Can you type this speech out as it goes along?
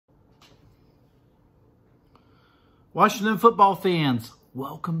Washington football fans,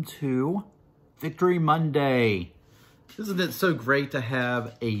 welcome to Victory Monday. Isn't it so great to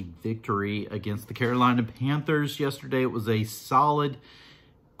have a victory against the Carolina Panthers? Yesterday it was a solid,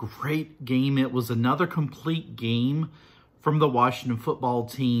 great game. It was another complete game from the Washington football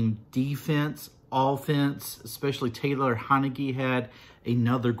team. Defense, offense, especially Taylor Heinicke had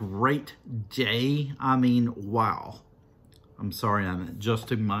another great day. I mean, wow. I'm sorry I'm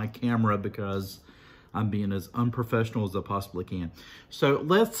adjusting my camera because I'm being as unprofessional as I possibly can. So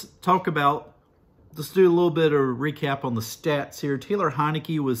let's do a little bit of recap on the stats here. Taylor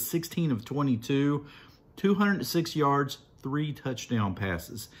Heinicke was 16 of 22, 206 yards, 3 touchdown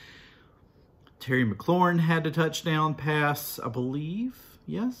passes. Terry McLaurin had a touchdown pass, I believe.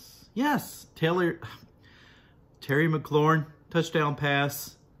 Yes. Terry McLaurin, touchdown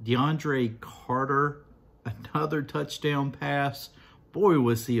pass. DeAndre Carter, another touchdown pass. Boy,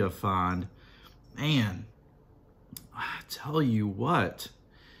 was he a find. Man, I tell you what,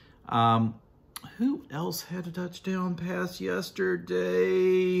 who else had a touchdown pass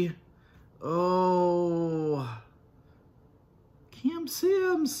yesterday? Oh, Cam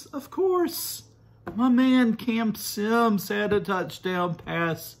Sims, of course. My man Cam Sims had a touchdown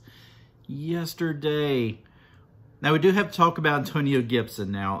pass yesterday. Now, we do have to talk about Antonio Gibson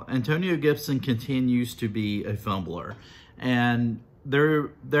now. Antonio Gibson continues to be a fumbler, and there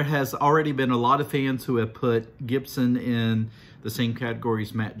has already been a lot of fans who have put Gibson in the same category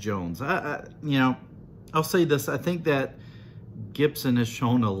as Matt Jones. I'll say this. I think that Gibson has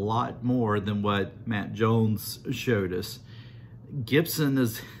shown a lot more than what Matt Jones showed us. Gibson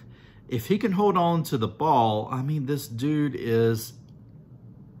is, if he can hold on to the ball, I mean, this dude is,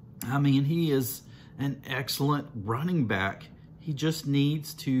 he is an excellent running back. He just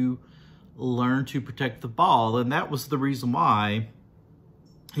needs to learn to protect the ball, and that was the reason why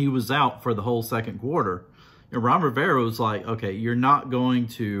he was out for the whole second quarter. And Ron Rivera was like, okay, you're not going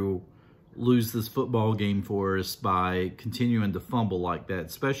to lose this football game for us by continuing to fumble like that.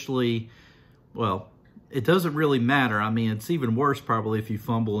 Especially, well, it doesn't really matter. I mean, it's even worse probably if you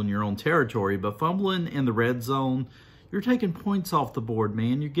fumble in your own territory. But fumbling in the red zone, you're taking points off the board,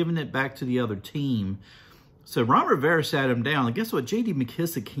 man. You're giving it back to the other team. So Ron Rivera sat him down. And guess what? J.D.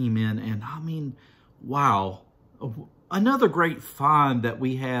 McKissick came in, and I mean, wow. Another great find that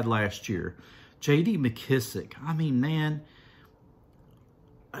we had last year, J.D. McKissick. I mean, man,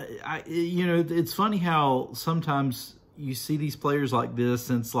 it's funny how sometimes you see these players like this,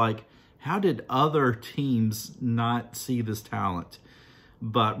 and it's like, how did other teams not see this talent?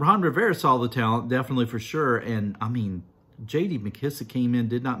 But Ron Rivera saw the talent, definitely for sure. And, I mean, J.D. McKissick came in,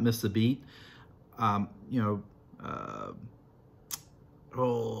 did not miss a beat.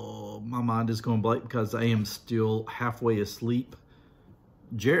 Oh, my mind is going blank because I am still halfway asleep.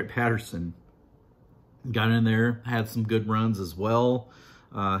 Jarrett Patterson got in there, had some good runs as well.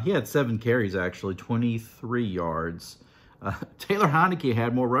 He had 7 carries, actually, 23 yards. Taylor Heinicke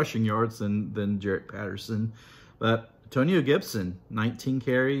had more rushing yards than Jarrett Patterson. But Antonio Gibson, 19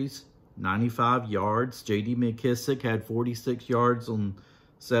 carries, 95 yards. J.D. McKissick had 46 yards on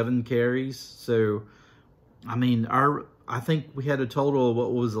 7 carries. So, I mean, I think we had a total of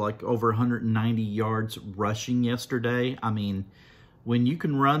what was like over 190 yards rushing yesterday. I mean, when you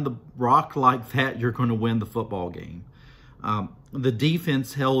can run the rock like that, you're going to win the football game. The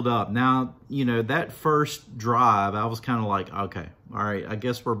defense held up. Now, that first drive, I was kind of like, okay, all right, I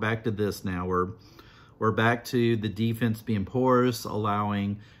guess we're back to this now. We're back to the defense being porous,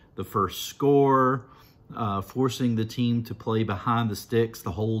 allowing the first score, forcing the team to play behind the sticks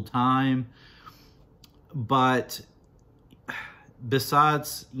the whole time. But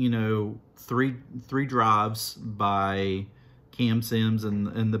besides, three drives by Cam Sims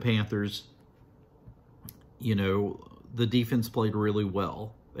and the Panthers, the defense played really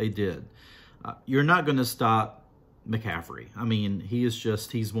well. They did. You're not going to stop McCaffrey. I mean,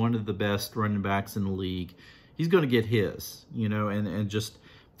 he's one of the best running backs in the league. He's going to get his, and just,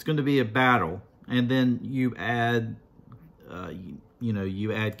 it's going to be a battle. And then you add,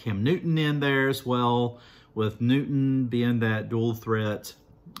 you add Cam Newton in there as well, with Newton being that dual threat.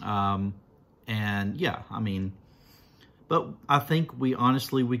 And yeah, I mean, but I think we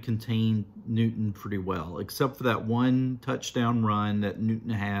contained Newton pretty well, except for that one touchdown run that Newton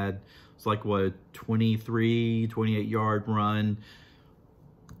had. It's like, what, a 23, 28-yard run.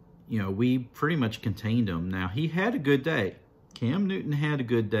 We pretty much contained him. Now, he had a good day. Cam Newton had a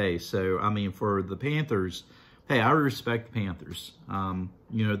good day. So, I mean, for the Panthers, hey, I respect the Panthers.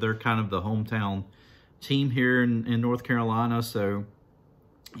 They're kind of the hometown team here in North Carolina. So,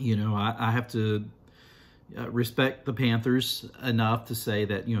 I have to, respect the Panthers enough to say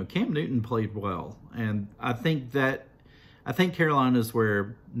that, you know, Cam Newton played well. And I think Carolina is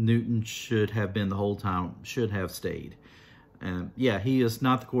where Newton should have been the whole time, should have stayed. And yeah, he is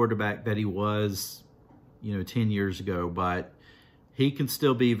not the quarterback that he was, you know, 10 years ago, but he can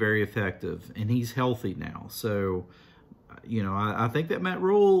still be very effective, and he's healthy now. So, you know, I think that Matt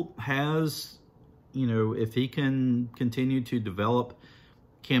Rule has, you know, if he can continue to develop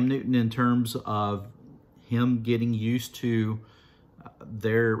Cam Newton in terms of him getting used to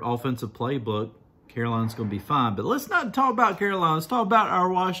their offensive playbook, Carolina's going to be fine. But let's not talk about Carolina. Let's talk about our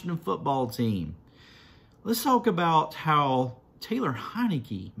Washington football team. Let's talk about how Taylor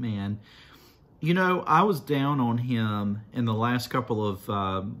Heinicke, man, you know, I was down on him in the last couple of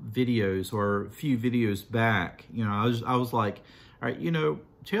videos, or a few videos back. You know, I was like, all right, you know,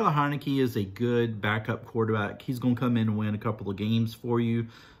 Taylor Heinicke is a good backup quarterback. He's going to come in and win a couple of games for you,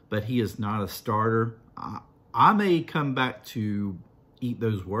 but he is not a starter. I may come back to eat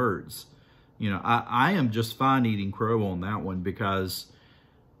those words. You know, I am just fine eating crow on that one, because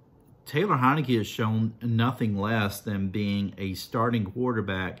Taylor Heinicke has shown nothing less than being a starting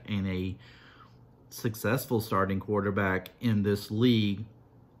quarterback, and a successful starting quarterback in this league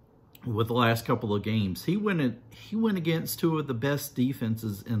with the last couple of games. He went against two of the best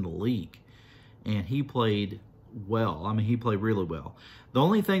defenses in the league, and he played well. I mean, he played really well. The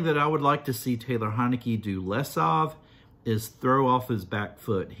only thing that I would like to see Taylor Heinicke do less of is throw off his back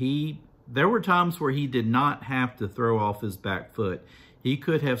foot. There were times where he did not have to throw off his back foot. He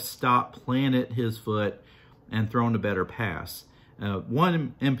could have stopped, planted his foot, and thrown a better pass.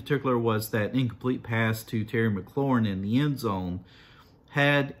 One in particular was that incomplete pass to Terry McLaurin in the end zone.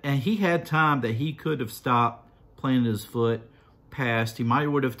 He had time that he could have stopped, planted his foot, passed. He might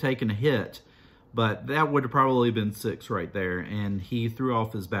would have taken a hit, but that would have probably been 6 right there, and he threw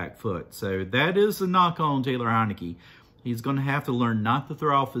off his back foot. So that is a knock on Taylor Heinicke. He's going to have to learn not to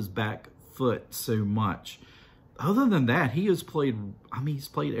throw off his back foot so much. Other than that, he has played, he's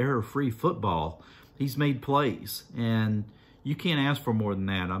played error-free football. He's made plays, and you can't ask for more than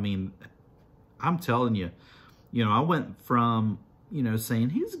that. I mean, I'm telling you, you know, I went from, you know, saying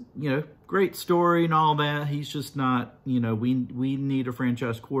he's, you know, great story and all that. He's just not, you know, we need a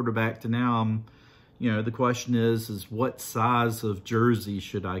franchise quarterback, to now you know, the question is what size of jersey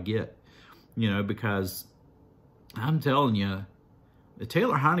should I get? You know, because I'm telling you, if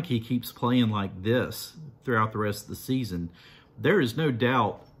Taylor Heinicke keeps playing like this throughout the rest of the season, there is no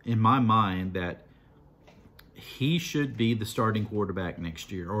doubt in my mind that he should be the starting quarterback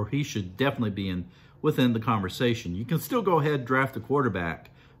next year, or he should definitely be within the conversation. You can still go ahead and draft a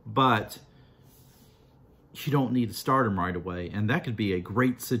quarterback, but you don't need to start him right away, and that could be a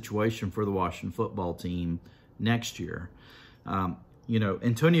great situation for the Washington football team next year. You know,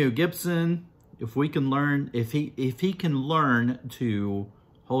 Antonio Gibson, if we can learn, if he can learn to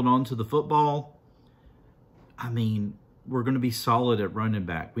hold on to the football, I mean, we're going to be solid at running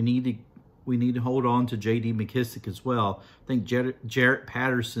back. We need to hold on to J.D. McKissick as well. I think Jarrett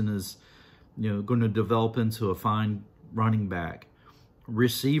Patterson is, you know, going to develop into a fine running back.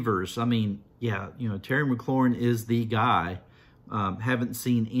 Receivers, I mean, yeah, you know, Terry McLaurin is the guy. Haven't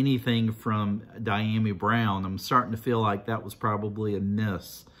seen anything from Diami Brown. I'm starting to feel like that was probably a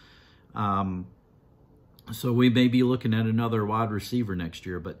miss. So we may be looking at another wide receiver next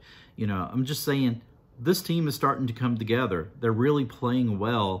year. But, you know, I'm just saying, this team is starting to come together. They're really playing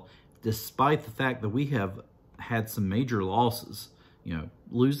well, despite the fact that we have had some major losses. You know,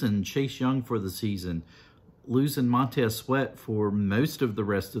 losing Chase Young for the season, losing Montez Sweat for most of the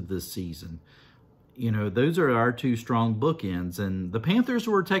rest of this season. You know, those are our two strong bookends, and the Panthers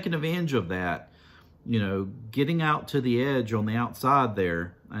were taking advantage of that, you know, getting out to the edge on the outside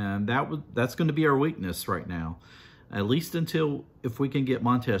there, and that's going to be our weakness right now. At least until, if we can get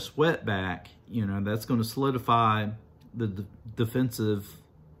Montez Sweat back, you know, that's going to solidify the defensive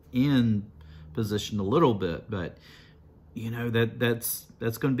end position a little bit, but you know, that's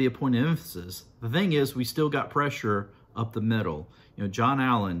going to be a point of emphasis. The thing is, we still got pressure up the middle. You know, John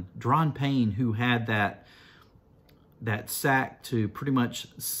Allen, Dron Payne, who had that sack to pretty much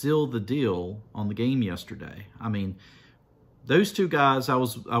seal the deal on the game yesterday. I mean, those two guys, I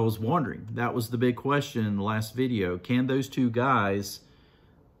was wondering. That was the big question in the last video. Can those two guys,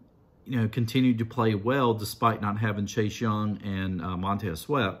 you know, continue to play well despite not having Chase Young and Montez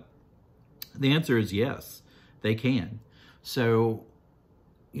Sweat? The answer is yes, they can. So,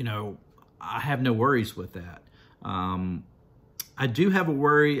 you know, I have no worries with that. I do have a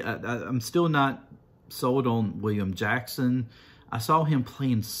worry. I'm still not sold on William Jackson. I saw him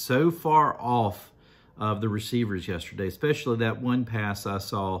playing so far off of the receivers yesterday, especially that one pass I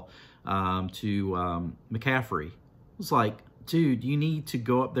saw to McCaffrey. It was like, dude, you need to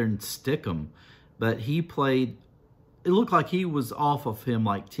go up there and stick him. But he played, it looked like he was off of him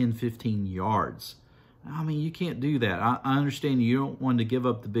like 10, 15 yards. I mean, you can't do that. I understand you don't want to give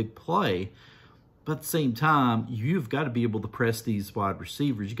up the big play, but at the same time, you've got to be able to press these wide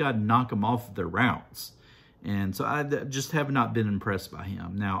receivers. You got to knock them off of their routes. And so I just have not been impressed by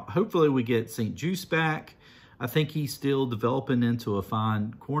him. Now, hopefully we get St. Juice back. I think he's still developing into a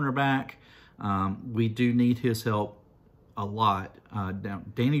fine cornerback. We do need his help a lot. Now,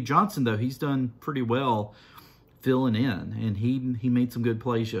 Danny Johnson, though, he's done pretty well filling in, and he made some good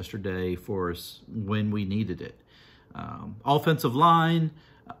plays yesterday for us when we needed it. Offensive line,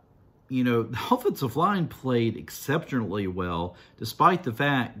 the offensive line played exceptionally well, despite the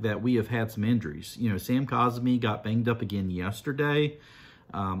fact that we have had some injuries. Sam Cosmi got banged up again yesterday.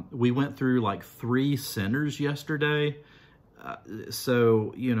 We went through like 3 centers yesterday.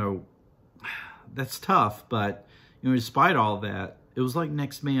 So, that's tough, but despite all that, it was like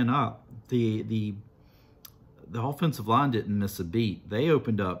next man up. The offensive line didn't miss a beat. They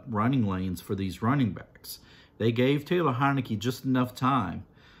opened up running lanes for these running backs. They gave Taylor Heineke just enough time.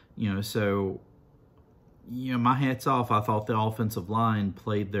 So, my hat's off. I thought the offensive line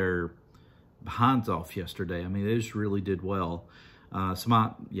played their behinds off yesterday. I mean, they just really did well.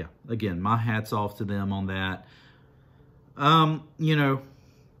 So, again, my hat's off to them on that.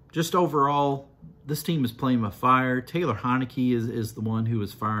 Just overall, this team is playing with fire. Taylor Heineke is the one who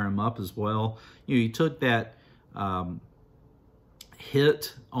is firing them up as well. He took that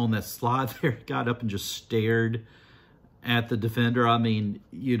hit on that slide there, got up and just stared at the defender. I mean,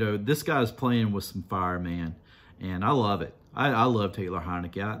 this guy's playing with some fire, man, and I love it. I love Taylor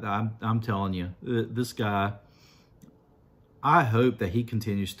Heineke. I'm telling you, this guy, I hope that he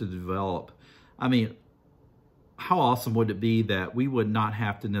continues to develop. I mean, how awesome would it be that we would not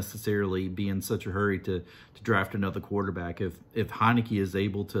have to necessarily be in such a hurry to draft another quarterback if Heineke is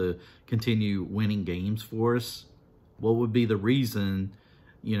able to continue winning games for us? What would be the reason,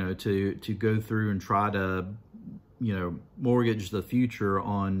 to go through and try to, mortgage the future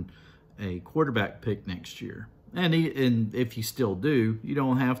on a quarterback pick next year? And if you still do, you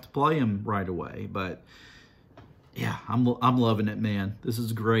don't have to play him right away. But yeah, I'm loving it, man. This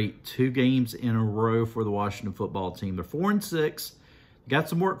is great. 2 games in a row for the Washington football team. They're 4-6. Got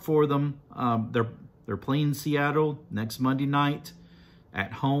some work for them. They're playing Seattle next Monday night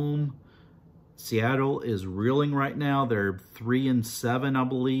at home. Seattle is reeling right now. They're 3-7, I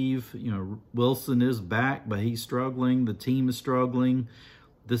believe. Wilson is back, but he's struggling. The team is struggling.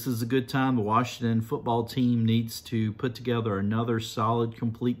 This is a good time. The Washington football team needs to put together another solid,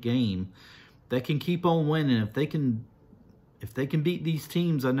 complete game that can keep on winning. If they can beat these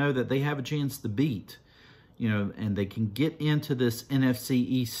teams, I know that they have a chance to beat, and they can get into this NFC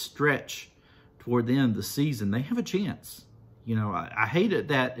East stretch toward the end of the season. They have a chance. I hate it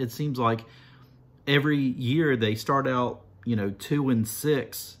that it seems like every year they start out,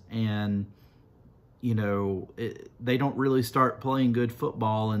 2-6, and, they don't really start playing good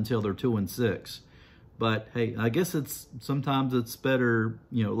football until they're 2-6. But hey, I guess sometimes it's better,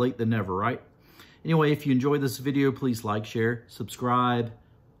 late than never, right? Anyway, if you enjoyed this video, please like, share, subscribe.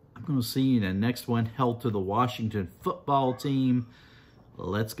 I'm going to see you in the next one. Held to the Washington football team.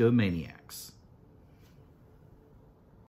 Let's go Maniacs.